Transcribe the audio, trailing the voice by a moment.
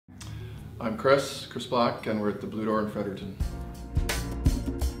I'm Chris Black, and we're at the Blue Door in Fredericton.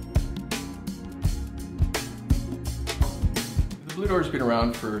 The Blue Door's been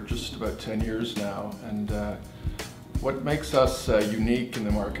around for just about 10 years now, and what makes us unique in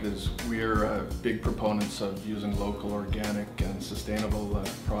the market is we're big proponents of using local, organic, and sustainable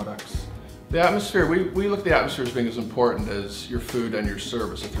products. The atmosphere, we look at the atmosphere as being as important as your food and your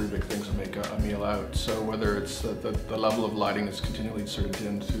service, the three big things that make a meal out. So whether it's the level of lighting is continually sort of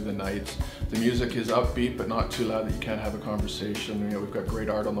dimmed through the night, the music is upbeat but not too loud that you can't have a conversation. You know, we've got great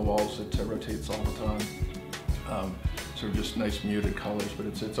art on the walls that rotates all the time. Sort of just nice muted colors, but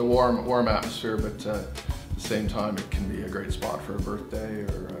it's a warm atmosphere, but at the same time it can be a great spot for a birthday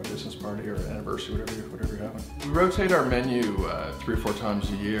or a business party or an anniversary, whatever you're having. We rotate our menu 3 or 4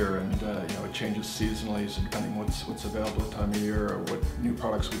 times a year, and you know, it changes seasonally, so depending what's available at the time of year or what new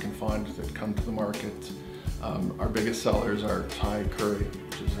products we can find that come to the market. Our biggest sellers are Thai curry,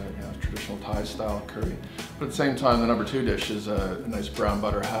 which is a traditional Thai style curry. But at the same time, the number 2 dish is a nice brown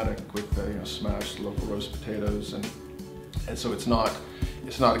butter haddock with smashed local roast potatoes, and so it's not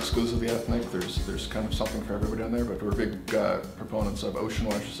exclusively ethnic. There's kind of something for everybody on there, but we're big proponents of Ocean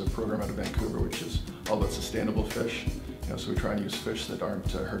Wash, which is a program out of Vancouver, which is all about sustainable fish. So we try and use fish that aren't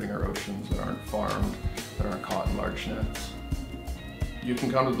hurting our oceans, that aren't farmed, that aren't caught in large nets. You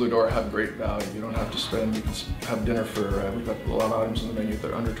can come to the Blue Door, have great value. You don't have to spend. You can have dinner for, we've got a lot of items on the menu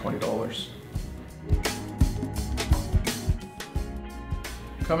that are under $20.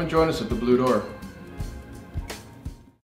 Come and join us at the Blue Door.